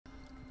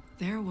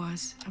there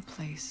was a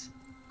place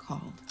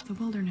called the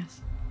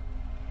wilderness.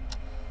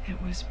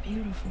 It was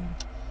beautiful,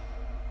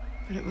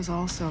 but it was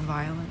also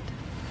violent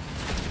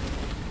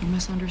and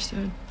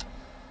misunderstood.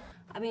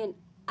 I mean,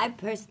 I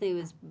personally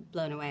was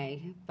blown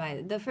away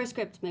by the first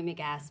script. Made me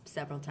gasp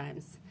several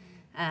times,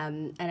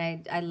 and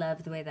I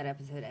love the way that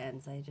episode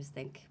ends. I just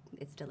think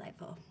it's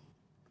delightful.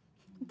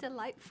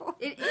 Delightful.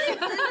 It is. Like,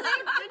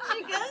 when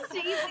she goes to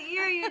eat the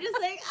ear, you're just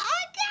like,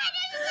 oh God,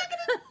 she's not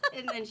gonna.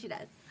 And then she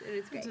does. It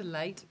was great.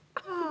 Delight.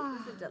 It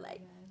was a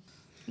delight.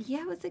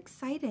 Yeah, it was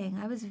exciting.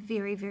 I was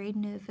very, very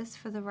nervous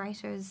for the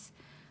writers.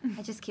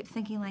 I just kept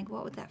thinking, like,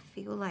 what would that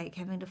feel like,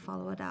 having to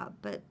follow it up?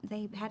 But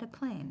they had a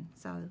plan,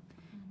 so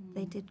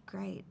they did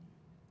great.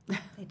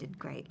 They did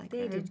great. Like,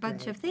 They did a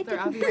bunch great. of they They're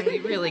did obviously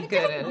great. really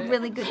good at it.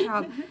 Really good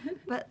job.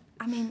 But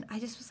I mean, I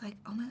just was like,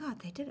 oh my God,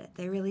 they did it.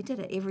 They really did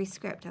it. Every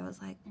script, I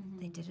was like,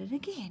 they did it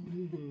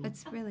again.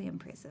 It's really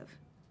impressive.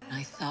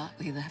 I thought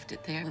we left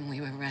it there when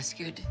we were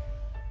rescued,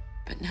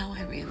 but now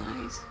I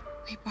realize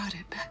we brought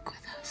it back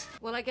with us.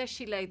 Well, I guess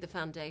she laid the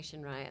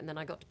foundation, right? And then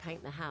I got to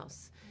paint the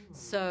house.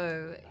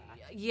 So,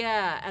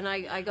 yeah, and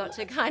I got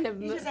to kind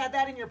of... You just had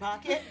that in your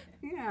pocket?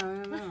 Yeah, I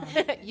don't know.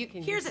 You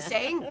can Here's a use that.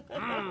 saying.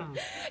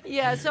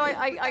 Yeah, so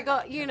I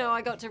got,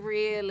 I got to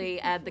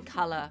really add the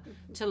color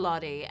to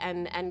Lottie,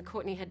 and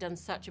Courtney had done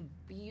such a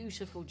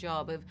beautiful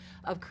job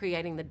of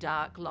creating the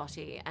dark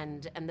Lottie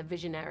and the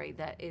visionary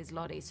that is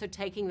Lottie. So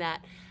taking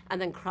that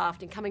and then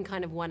crafting, coming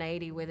kind of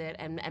 180 with it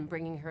and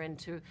bringing her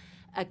into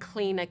a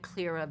cleaner,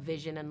 clearer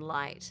vision and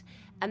light.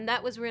 And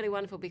that was really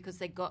wonderful because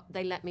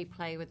they let me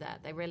play with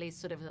that. They really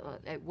sort of,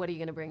 what are you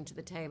going to bring to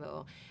the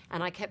table?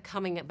 And I kept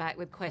coming back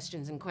with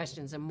questions and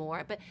questions and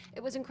more. But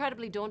it was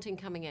incredibly daunting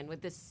coming in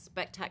with this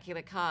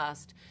spectacular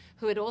cast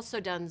who had also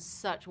done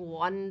such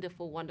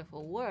wonderful,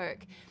 wonderful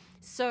work.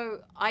 So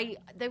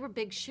they were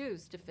big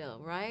shoes to fill,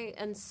 right?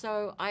 And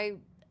so I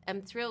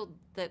am thrilled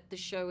that the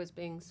show is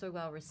being so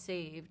well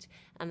received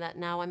and that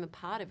now I'm a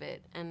part of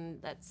it. And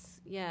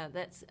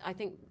I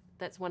think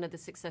that's one of the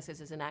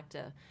successes as an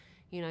actor.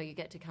 You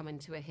get to come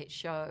into a hit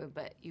show,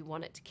 but you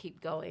want it to keep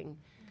going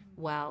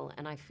well,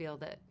 and I feel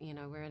that,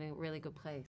 we're in a really good place.